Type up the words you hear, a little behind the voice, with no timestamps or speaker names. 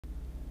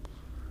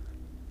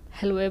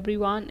Hello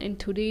everyone, in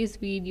today's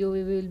video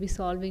we will be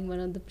solving one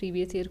of the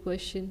previous year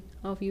question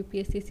of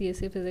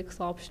UPSC Physics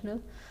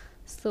optional.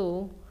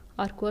 So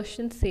our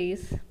question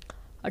says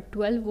a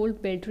 12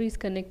 volt battery is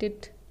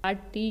connected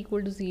at t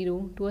equal to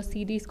 0 to a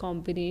series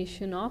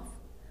combination of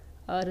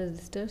a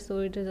resistor. So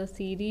it is a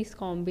series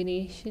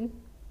combination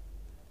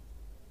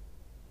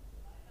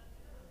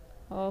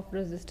of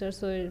resistors.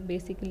 So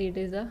basically it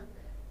is a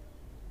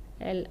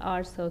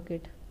LR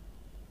circuit,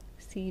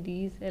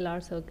 series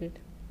LR circuit.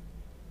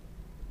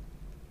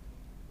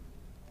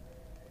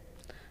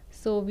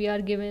 So we are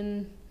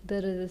given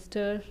the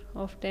resistor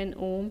of 10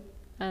 ohm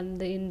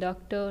and the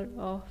inductor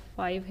of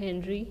 5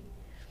 Henry.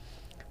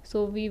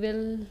 So we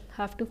will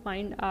have to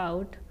find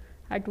out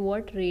at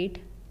what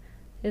rate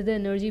is the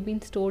energy being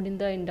stored in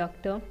the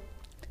inductor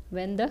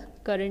when the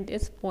current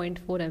is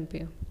 0.4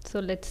 ampere. So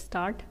let's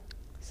start.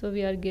 So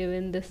we are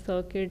given the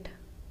circuit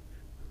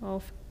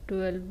of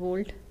 12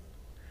 volt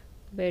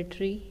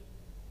battery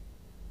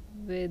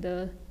with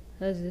a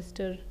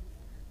resistor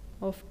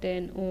of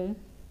 10 ohm,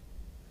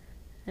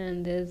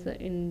 and there's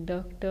the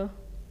inductor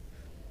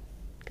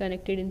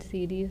connected in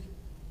series.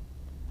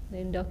 The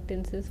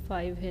inductance is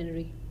 5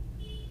 Henry.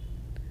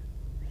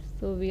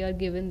 So we are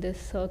given this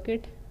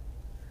circuit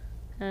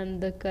and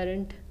the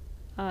current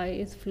I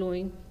is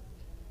flowing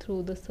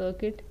through the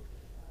circuit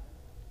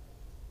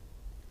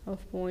of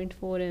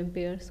 0.4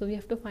 ampere. So we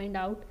have to find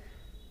out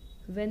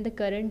when the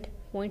current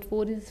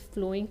 0.4 is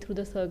flowing through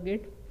the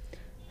circuit,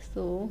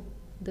 so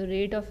the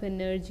rate of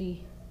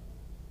energy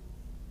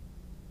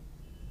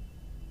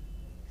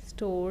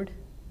stored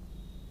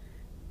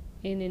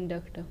in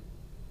inductor.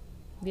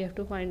 We have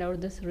to find out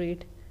this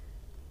rate.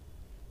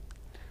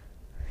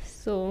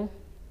 So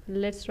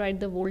let's write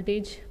the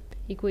voltage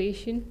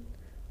equation.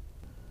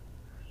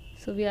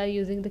 So we are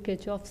using the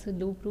Kirchhoff's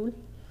loop rule.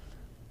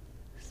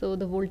 So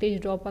the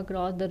voltage drop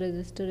across the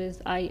resistor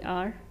is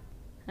IR,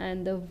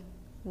 and the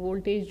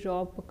voltage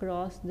drop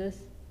across this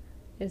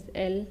is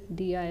L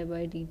di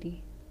by dt,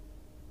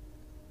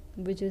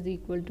 which is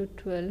equal to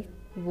 12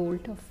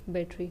 volt of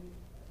battery.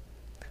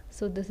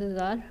 So this is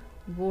our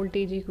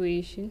voltage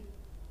equation.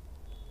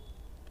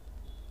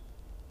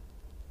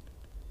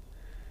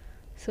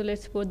 So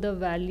let's put the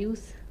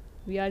values.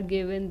 We are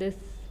given this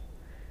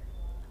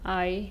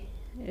I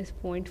is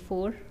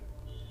 0.4,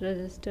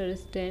 resistor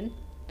is 10,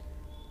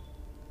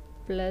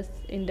 plus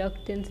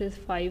inductance is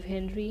 5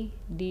 Henry,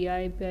 di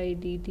by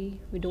dt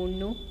we don't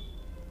know,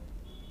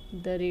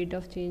 the rate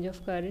of change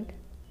of current.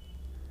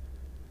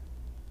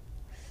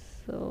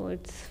 So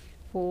it's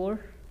 4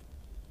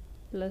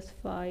 plus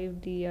 5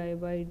 di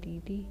by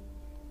dt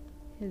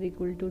is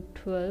equal to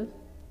 12,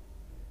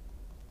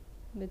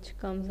 which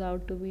comes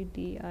out to be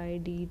di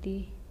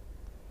dt.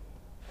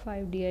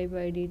 5 di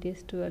by dt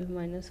is 12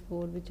 minus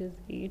 4, which is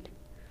 8.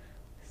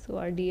 So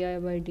our di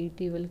by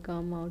dt will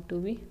come out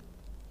to be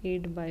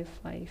 8 by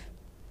 5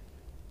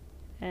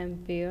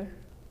 ampere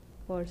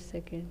per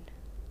second.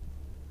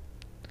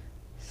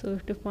 So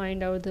to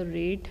find out the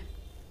rate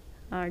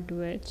at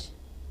which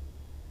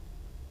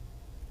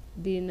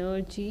the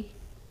energy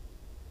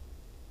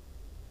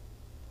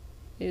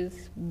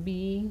is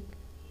being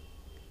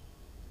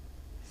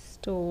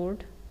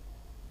stored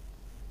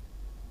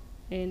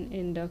in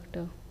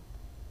inductor.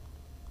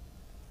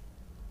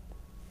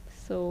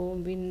 So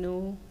we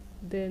know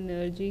the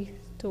energy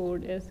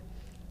stored is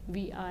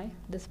VI.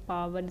 This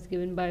power is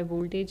given by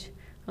voltage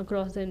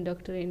across the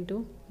inductor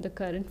into the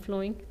current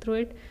flowing through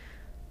it.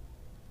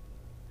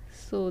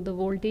 So the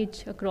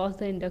voltage across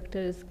the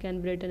inductor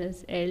can be written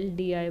as L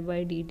di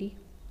by dt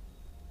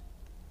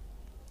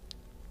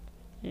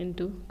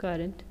into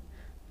current.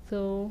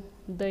 So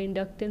the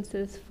inductance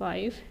is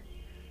 5,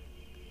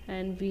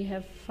 and we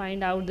have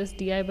find out this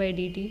di by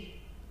dt,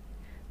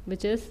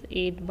 which is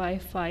 8 by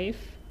 5,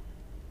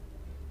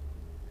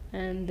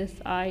 and this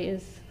I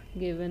is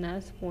given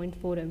as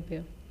 0.4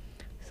 ampere.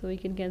 So we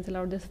can cancel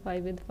out this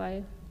 5 with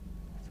 5.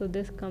 So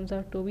this comes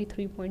out to be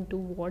 3.2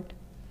 watt.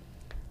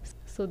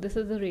 So this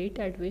is the rate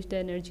at which the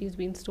energy is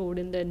being stored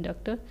in the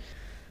inductor.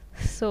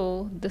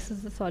 So this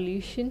is the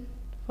solution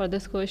for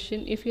this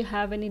question. If you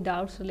have any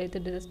doubts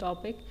related to this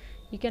topic,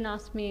 you can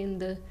ask me in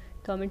the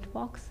comment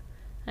box.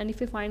 And if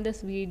you find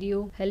this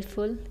video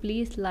helpful,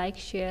 please like,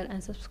 share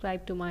and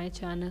subscribe to my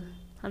channel.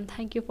 And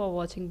thank you for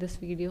watching this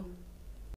video.